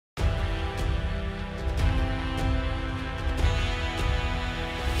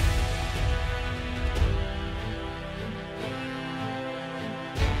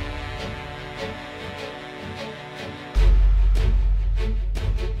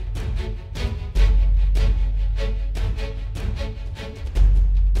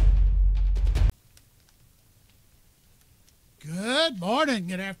morning,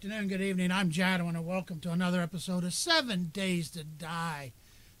 good afternoon, good evening. I'm Jadiwan, and welcome to another episode of 7 Days to Die.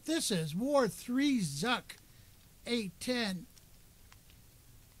 This is Wark3zuk A10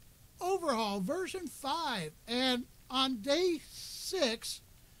 overhaul version 5. And on day 6,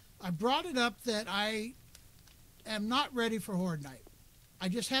 I brought it up that I am not ready for Horde Night. I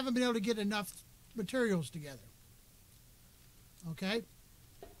just haven't been able to get enough materials together. Okay?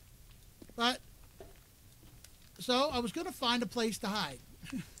 But so I was going to find a place to hide.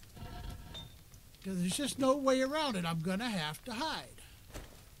 Because there's just no way around it. I'm going to have to hide.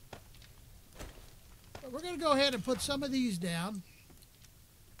 But we're going to go ahead and put some of these down.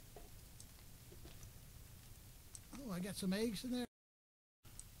 Oh, I got some eggs in there.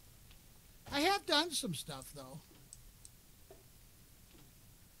 I have done some stuff, though.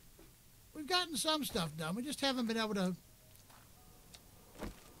 We've gotten some stuff done. We just haven't been able to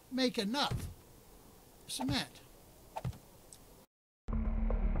make enough cement.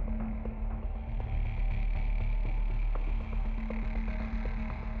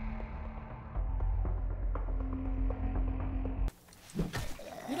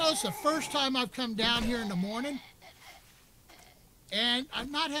 You know, it's the first time I've come down here in the morning, and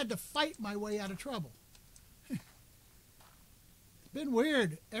I've not had to fight my way out of trouble. It's been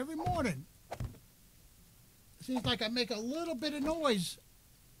weird. Every morning, it seems like I make a little bit of noise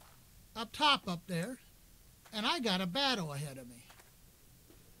up top up there, and I got a battle ahead of me.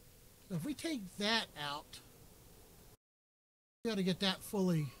 So if we take that out, we got to get that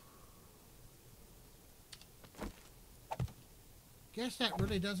fully. Guess that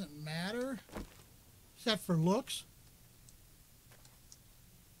really doesn't matter, except for looks.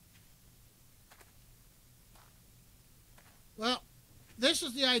 Well, this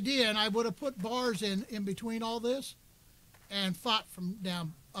is the idea, and I would have put bars in between all this and fought from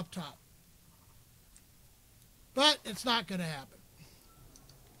down up top. But it's not going to happen.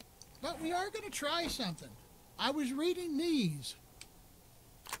 But we are going to try something. I was reading these.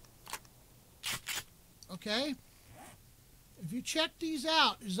 Okay? If you check these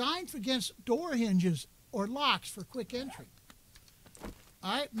out, designed for against door hinges or locks for quick entry.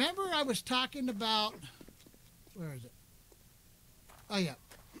 All right, remember I was talking about, where is it? Oh yeah,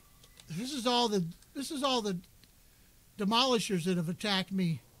 this is all the demolishers that have attacked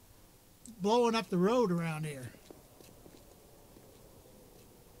me, blowing up the road around here.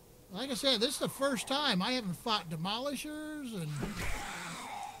 Like I said, this is the first time I haven't fought demolishers and.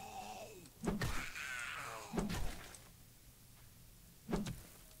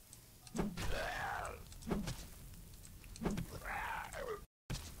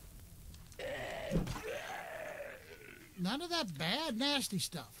 None of that bad, nasty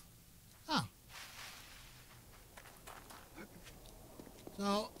stuff. Huh.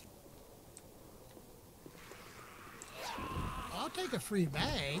 So, I'll take a free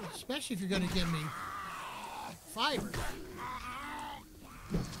bag, especially if you're going to give me fiber.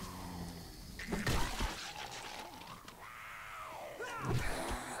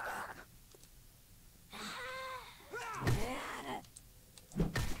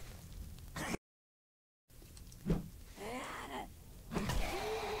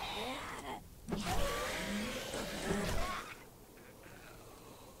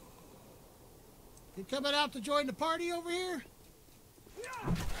 You coming out to join the party over here?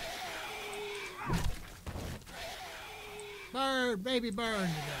 Bird, baby bird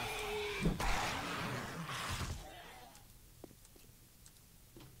to death.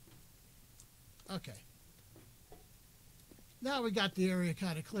 Okay. Now we got the area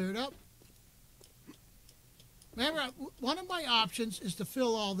kind of cleared up. Remember, one of my options is to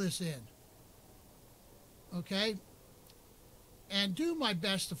fill all this in. Okay? And do my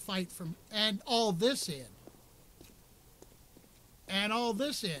best to fight from, and all this in. And all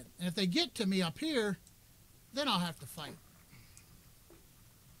this in. And if they get to me up here, then I'll have to fight.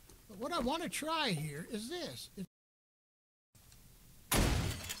 But what I want to try here is this.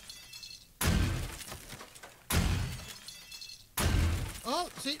 Oh,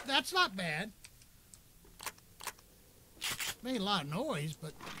 see, that's not bad. Made a lot of noise,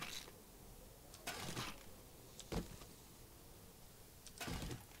 but...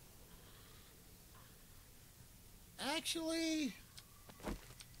 Actually...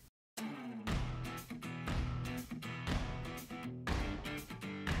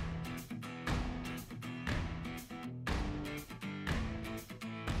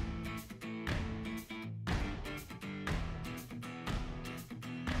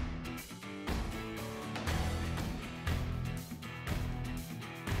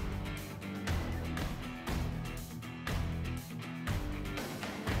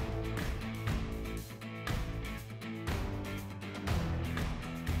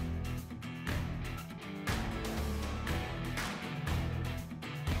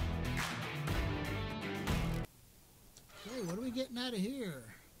 be getting out of here.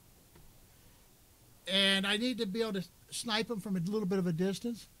 And I need to be able to snipe them from a little bit of a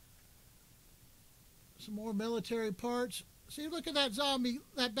distance. Some more military parts. See, look at that zombie,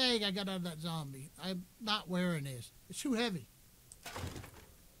 that bag I got out of that zombie. I'm not wearing this. It's too heavy.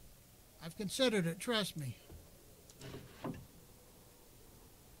 I've considered it, trust me. What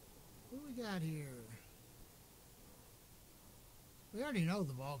do we got here? We already know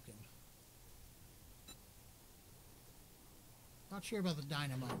the Vulcan. Not sure about the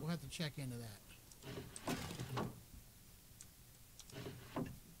dynamite. We'll have to check into that.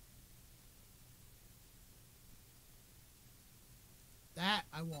 That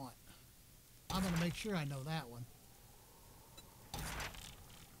I want. I'm going to make sure I know that one.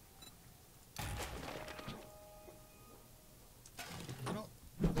 I don't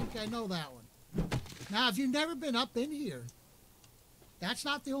think I know that one. Now, if you've never been up in here, that's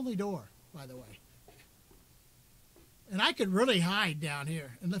not the only door, by the way. And I could really hide down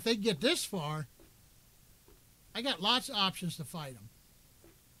here. And if they get this far, I got lots of options to fight them.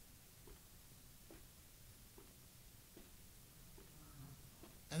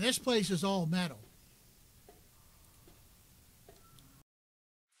 And this place is all metal.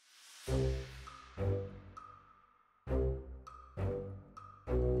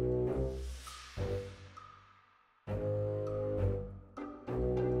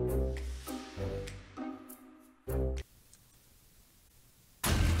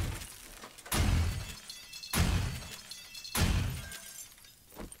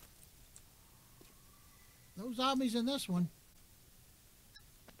 No zombies in this one.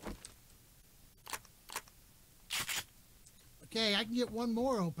 Okay, I can get one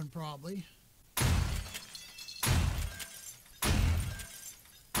more open probably.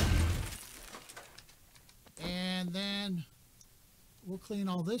 And then we'll clean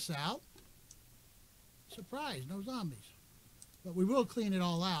all this out. Surprise, no zombies. But we will clean it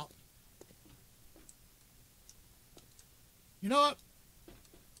all out. You know what?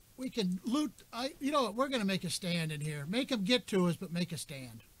 We can loot. You know what? We're going to make a stand in here. Make them get to us, but make a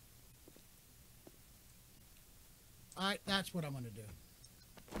stand. All right, that's what I'm going to do.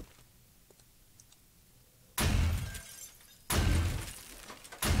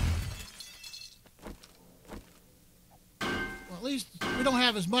 Well, at least we don't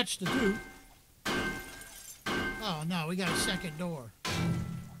have as much to do. Oh, no, we got a second door.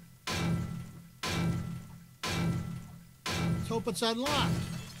 Let's hope it's unlocked.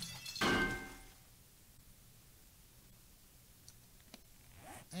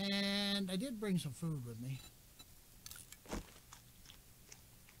 And I did bring some food with me.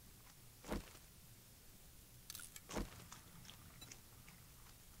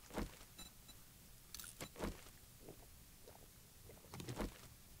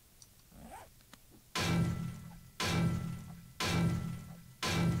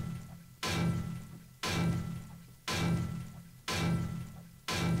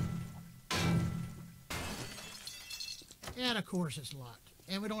 And of course it's locked.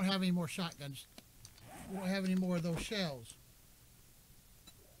 And we don't have any more shotguns. We don't have any more of those shells.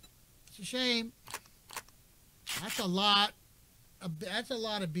 It's a shame. That's a lot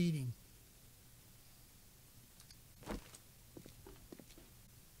of beating.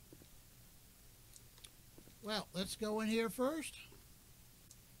 Well, let's go in here first.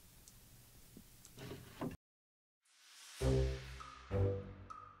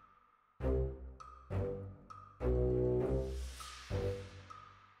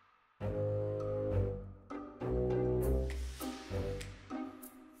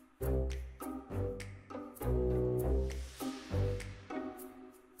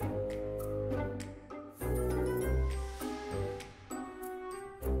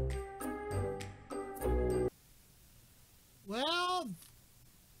 Well,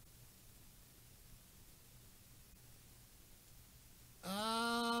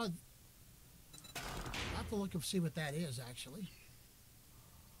 I have to look and see what that is, actually.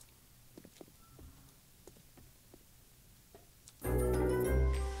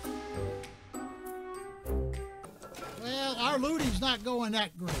 Well, our looting's not going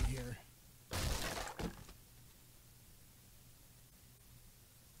that great here.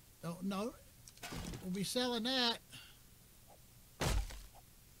 Oh, no. We'll be selling that.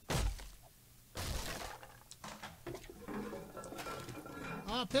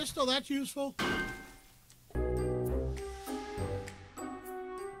 Pistol, that's useful.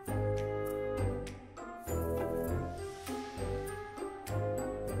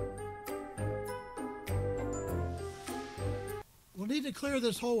 We'll need to clear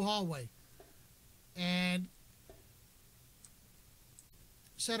this whole hallway and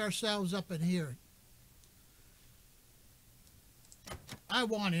set ourselves up in here. I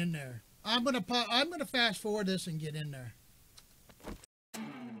want in there. I'm gonna fast forward this and get in there.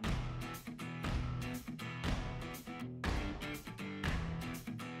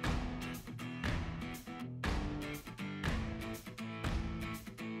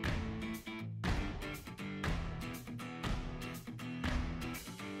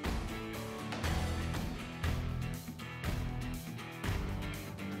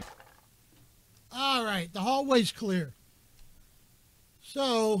 All right, the hallway's clear.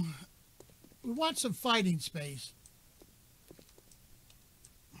 So, we want some fighting space.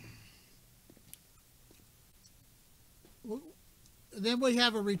 Then we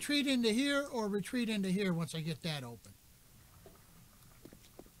have a retreat into here or retreat into here once I get that open.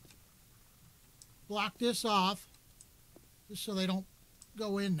 Block this off just so they don't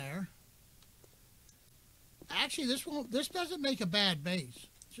go in there. Actually, this doesn't make a bad base.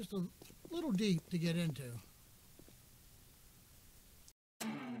 It's just a little deep to get into.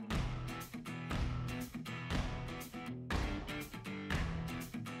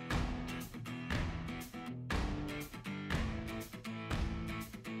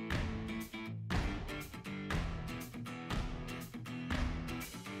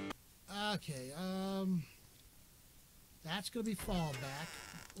 Okay, that's going to be fallback,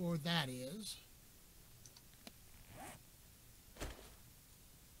 or that is.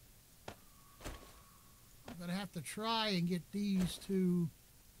 I'm going to have to try and get these to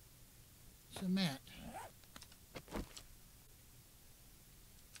cement.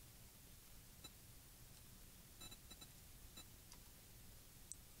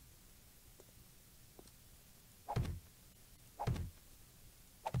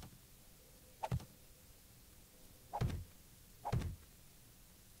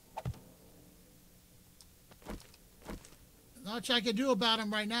 Not much I can do about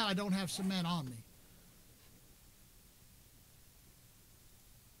them right now. I don't have cement on me.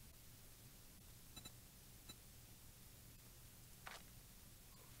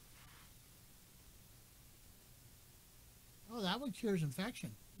 Oh, that one cures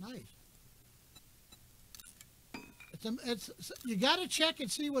infection. Nice. You got to check and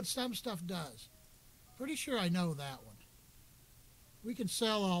see what some stuff does. Pretty sure I know that one. We can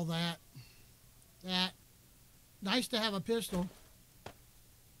sell all that. Nice to have a pistol.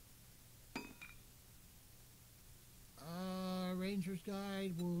 Ranger's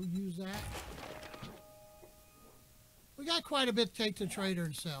Guide, we'll use that. We got quite a bit to take to trader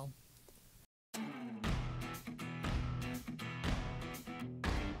and sell.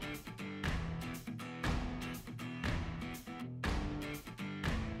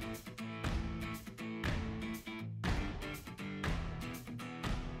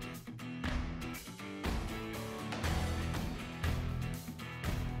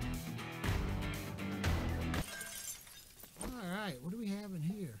 What do we have in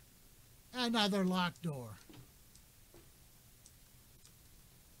here? Another locked door.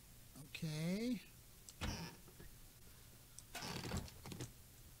 Okay.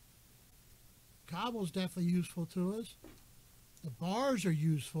 Cobble's definitely useful to us. The bars are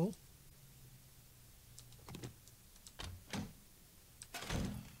useful.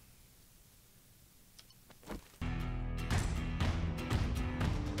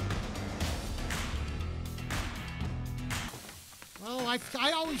 Well,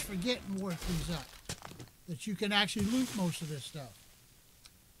 I always forget in Wark3zuk that you can actually loot most of this stuff.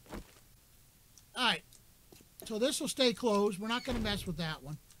 Alright, so this will stay closed. We're not going to mess with that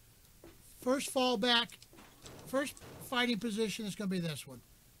one. First fallback, first fighting position is going to be this one.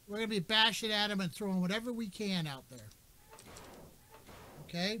 We're going to be bashing at them and throwing whatever we can out there.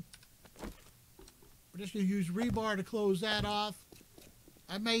 Okay? We're just going to use rebar to close that off.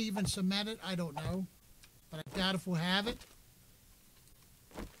 I may even cement it, I don't know. But I doubt if we'll have it.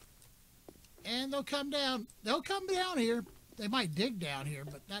 And they'll come down. They'll come down here. They might dig down here,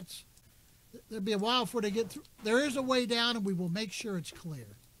 but there'll be a while before they get through. There is a way down, and we will make sure it's clear.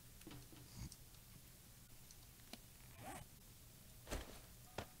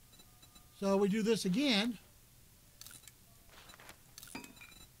 So we do this again.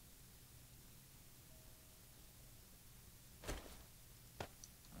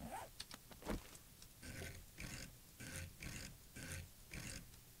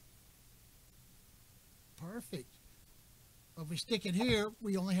 Perfect. If we stick it here,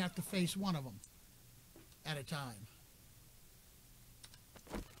 we only have to face one of them at a time.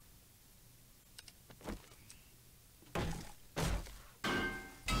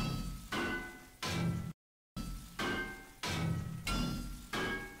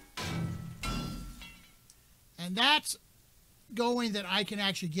 And that's going that I can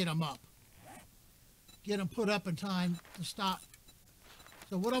actually get them up. Get them put up in time to stop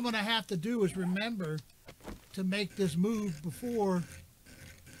So what I'm going to have to do is remember to make this move before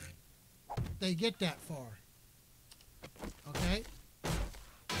they get that far. Okay?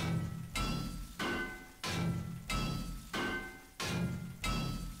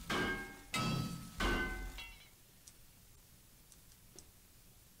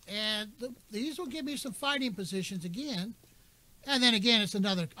 And these will give me some fighting positions again. And then again, it's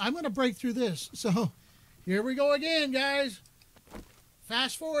another. I'm going to break through this. So here we go again, guys.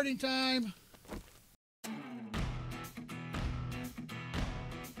 Fast forwarding time.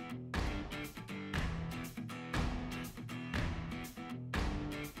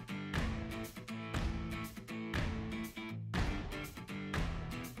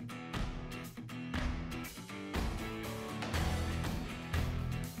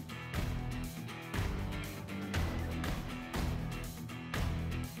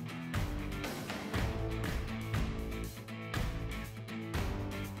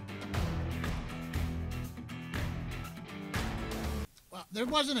 There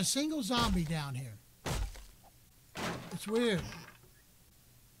wasn't a single zombie down here. It's weird.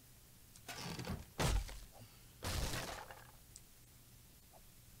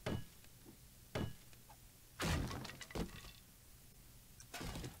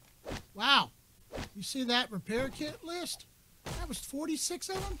 Wow. You see that repair kit list? That was 46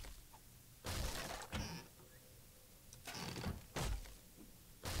 of them?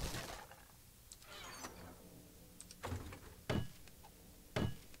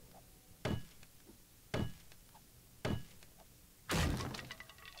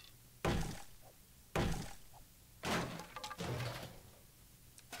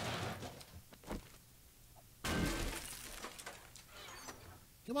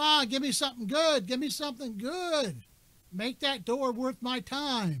 Come on, give me something good. Give me something good. Make that door worth my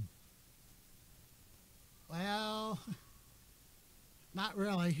time. Well, not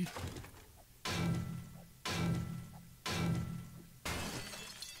really.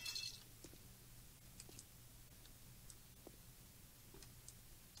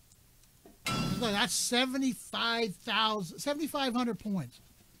 Look, that's 7,500 points.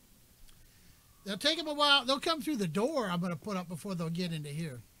 They'll take them a while. They'll come through the door I'm going to put up before they'll get into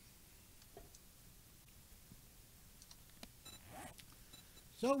here.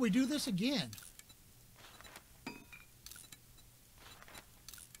 So we do this again.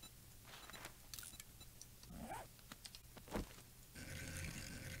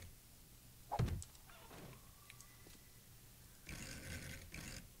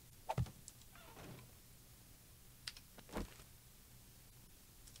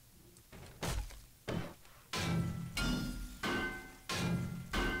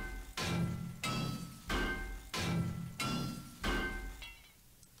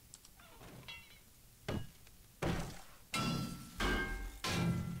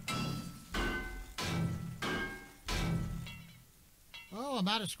 Oh, I'm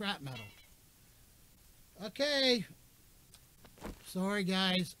out of scrap metal. Okay. Sorry,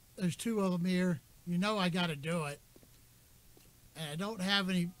 guys. There's two of them here. You know I got to do it. And I don't have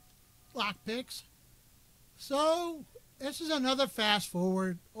any lock picks. So, this is another fast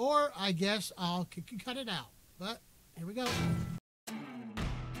forward. Or, I guess I'll cut it out. But, here we go.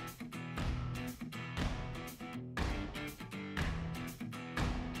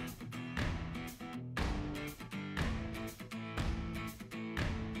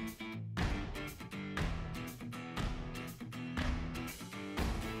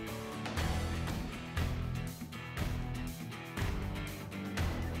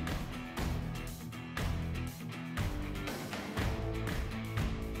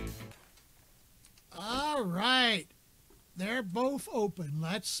 All right, they're both open.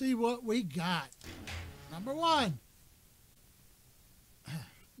 Let's see what we got. Number one,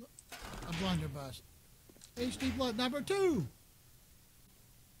 a blunderbuss. HD blood. Number two,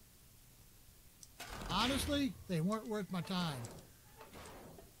 honestly, they weren't worth my time.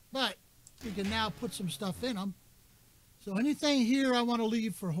 But we can now put some stuff in them. So anything here I want to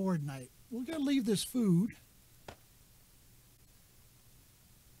leave for Horde Night. We're going to leave this food.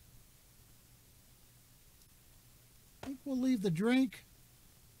 I think we'll leave the drink.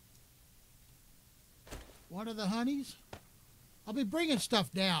 One of the honeys. I'll be bringing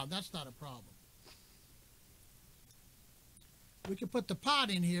stuff down. That's not a problem. We can put the pot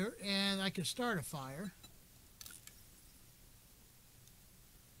in here and I can start a fire.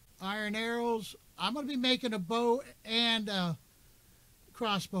 Iron arrows. I'm going to be making a bow and a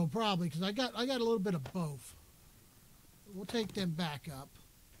crossbow probably because I got a little bit of both. We'll take them back up.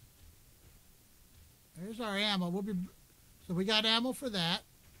 There's our ammo. So we got ammo for that.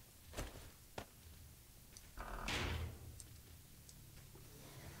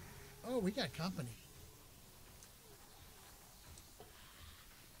 Oh, we got company.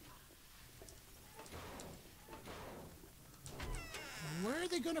 Where are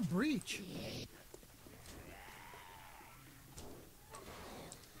they going to breach?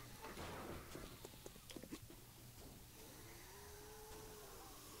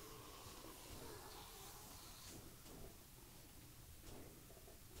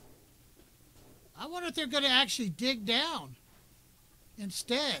 I wonder if they're going to actually dig down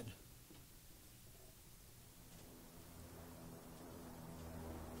instead.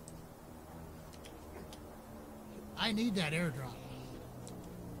 I need that airdrop.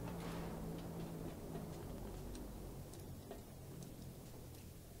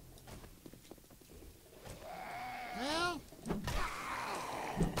 Well,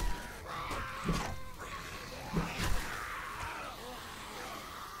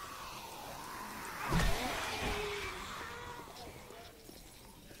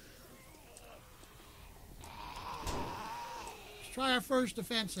 let's try our first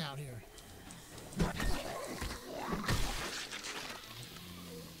defense out here.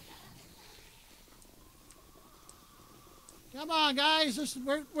 Come on, guys.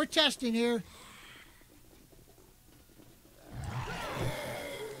 We're testing here.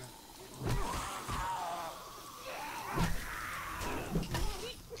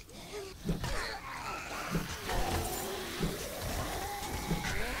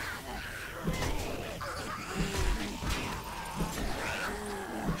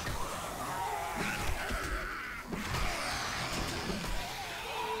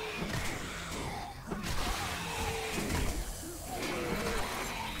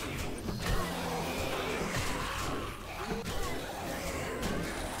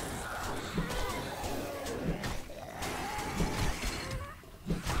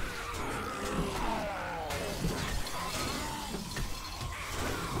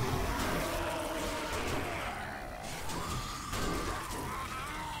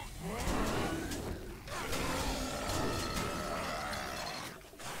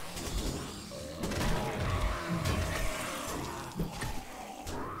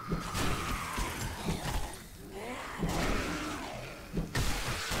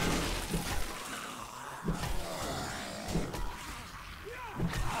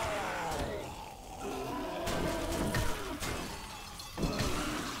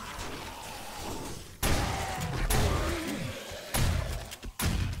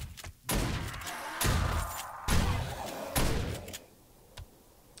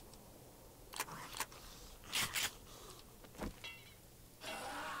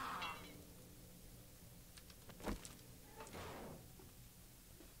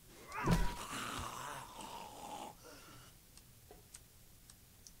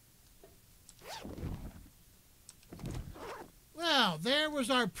 Well, there was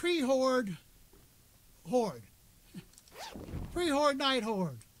our pre-horde horde. Pre-horde night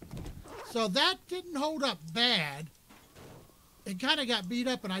horde. So that didn't hold up bad. It kind of got beat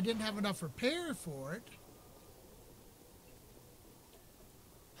up and I didn't have enough repair for it.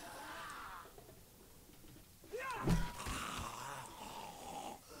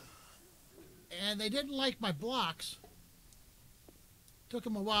 And they didn't like my blocks. Took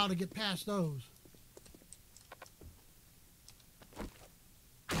them a while to get past those.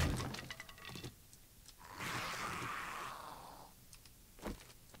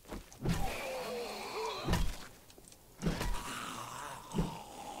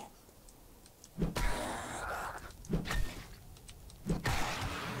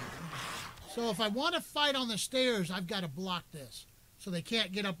 So if I want to fight on the stairs, I've got to block this. So they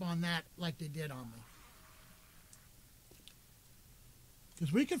can't get up on that like they did on me.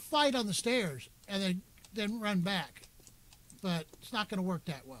 Because we could fight on the stairs and then run back. But it's not going to work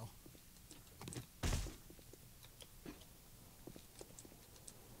that well.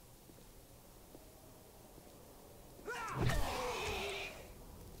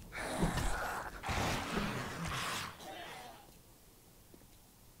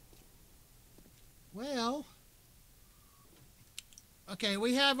 Well, okay,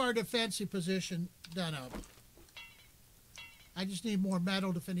 we have our defensive position done up. I just need more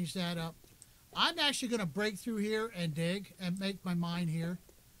metal to finish that up. I'm actually going to break through here and dig and make my mine here.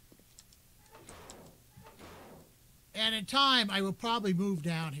 And in time, I will probably move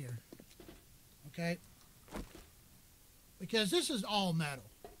down here. Okay? Because this is all metal.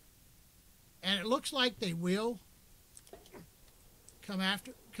 And it looks like they will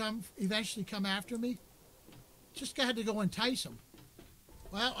eventually come after me. Just had to go entice them.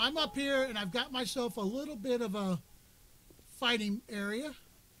 Well, I'm up here and I've got myself a little bit of a fighting area.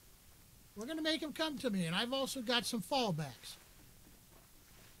 We're going to make them come to me, and I've also got some fallbacks.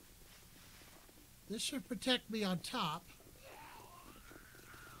 This should protect me on top.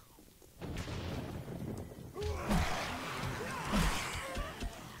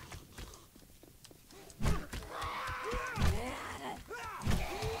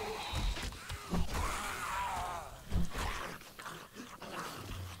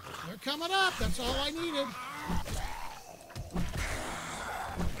 They're coming up. That's all I needed.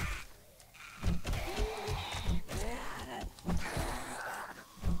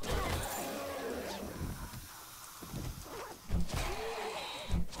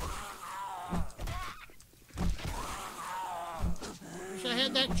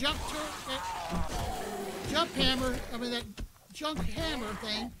 That jump hammer, that junk hammer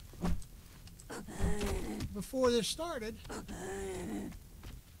thing before this started.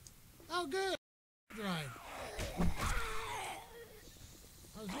 Oh, good. Dried.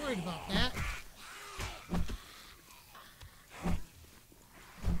 I was worried about that.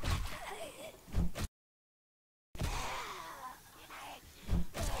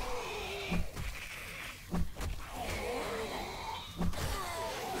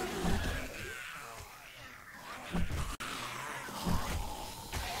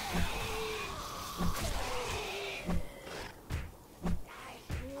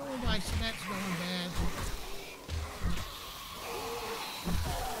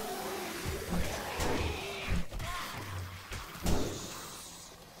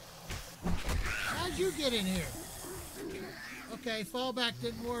 Get in here. Okay, fallback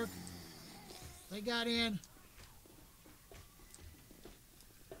didn't work. They got in.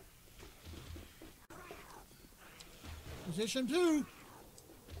 Position 2.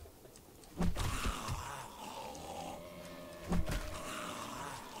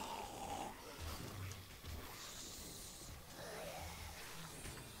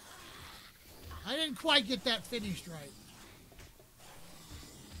 I didn't quite get that finished right.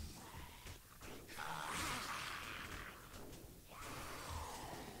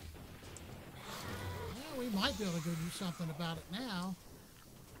 Might be able to go do something about it now.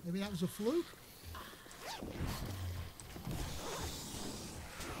 Maybe that was a fluke.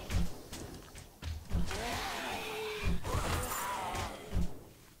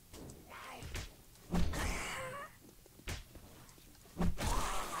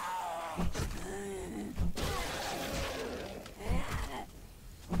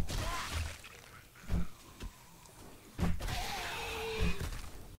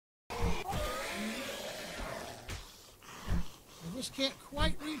 Just can't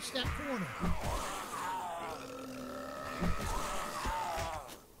quite reach that corner.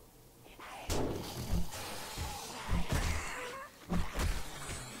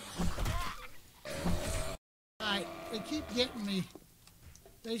 Alright, they keep getting me.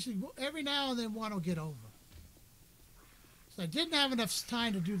 Basically, every now and then one will get over. So I didn't have enough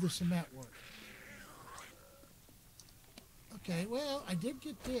time to do the cement work. Okay, well, I did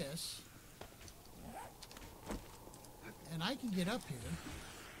get this. And I can get up here.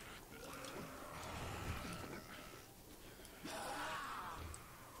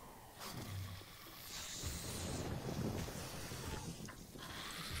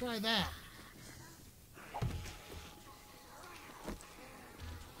 Let's try that.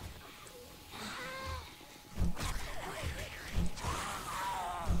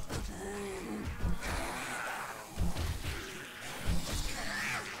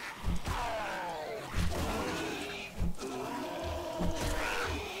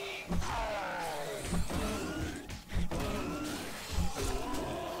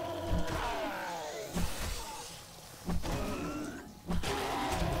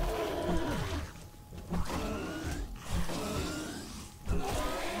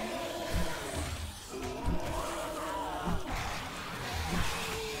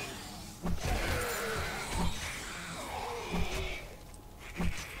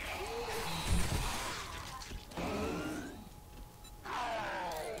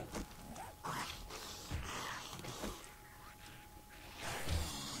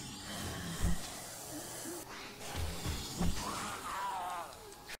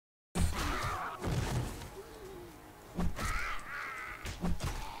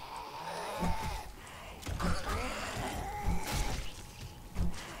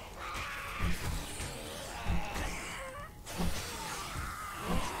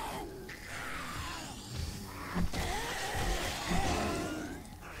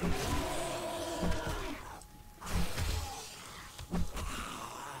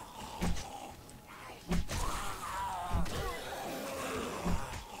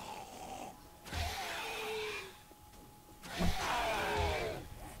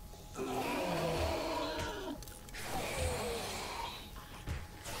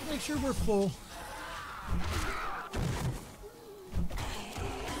 Make sure we're full.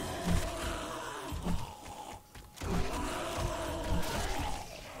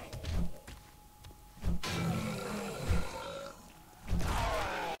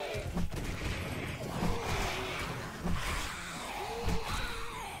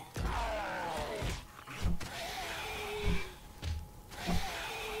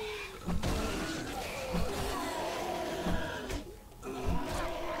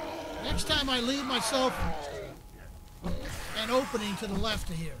 Next time I leave myself an opening to the left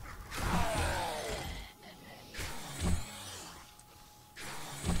of here.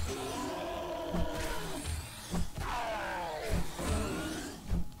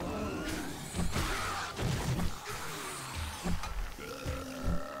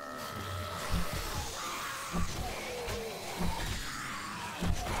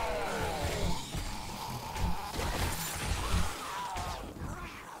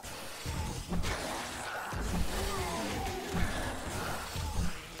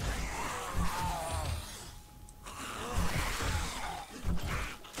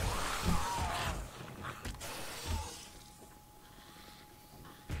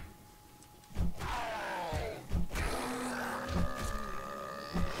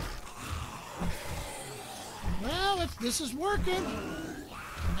 This is working.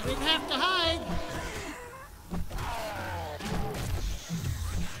 I didn't have to hide.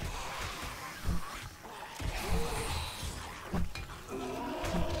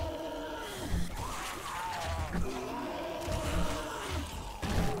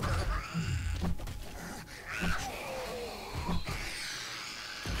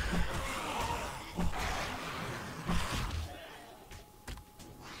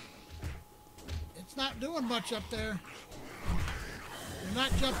 It's not doing much up there. They're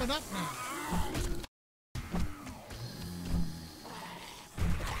not jumping up now.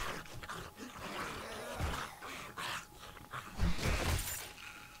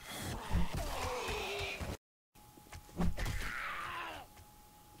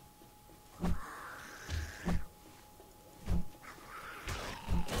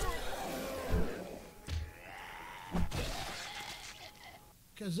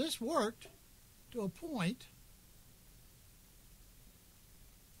 Because this worked to a point.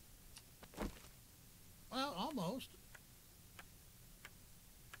 Well, almost.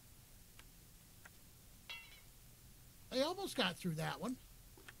 They almost got through that one.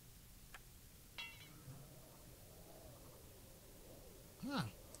 Huh.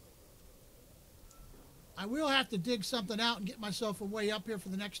 I will have to dig something out and get myself a way up here for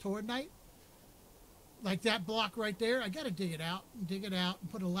the next horde night. Like that block right there. I got to dig it out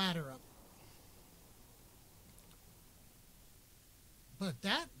and put a ladder up. But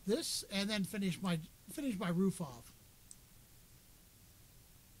this, and then finish my roof off.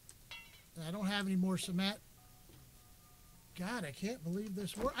 And I don't have any more cement. God, I can't believe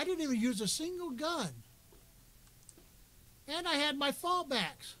this worked. I didn't even use a single gun. And I had my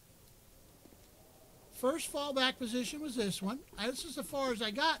fallbacks. First fallback position was this one. This is as far as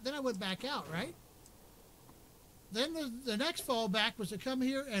I got. Then I went back out, right? Then the next fallback was to come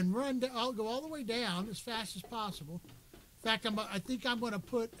here and run. I'll go all the way down as fast as possible. In fact, I think I'm going to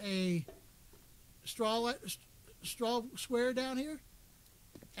put a straw square down here.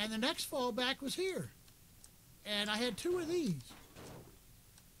 And the next fallback was here. And I had 2 of these.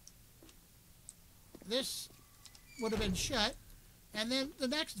 This would have been shut. And then the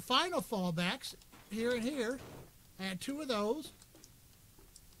next final fallbacks, here and here, I had 2 of those.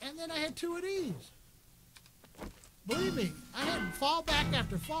 And then I had 2 of these. Believe me, I had fallback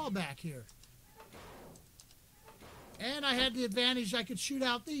after fallback here. And I had the advantage I could shoot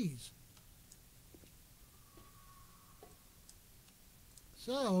out these.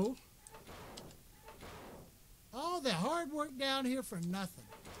 So, all the hard work down here for nothing.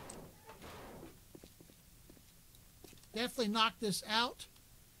 Definitely knock this out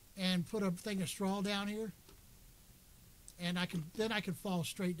and put a thing of straw down here. And then I can fall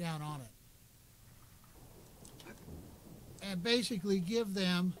straight down on it. And basically give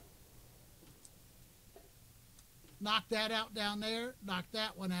them, knock that out down there, knock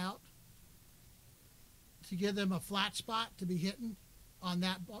that one out, to give them a flat spot to be hitting on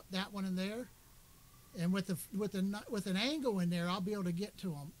that one in there. And with an angle in there, I'll be able to get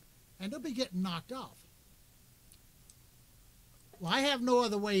to them, and they'll be getting knocked off. Well, I have no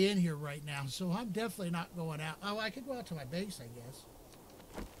other way in here right now, so I'm definitely not going out. Oh, I could go out to my base, I guess.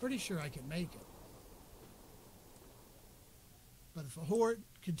 Pretty sure I can make it. But if a horde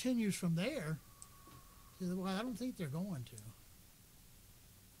continues from there, well, I don't think they're going to.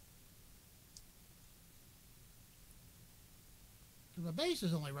 Because my base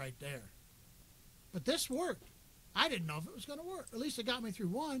is only right there. But this worked. I didn't know if it was going to work. At least it got me through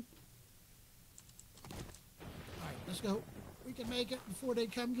one. All right, let's go. We can make it before they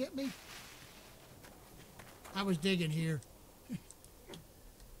come get me. I was digging here.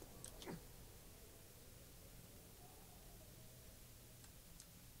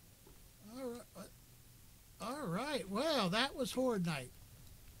 All right. Well, that was Horde Night.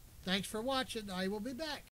 Thanks for watching. I will be back.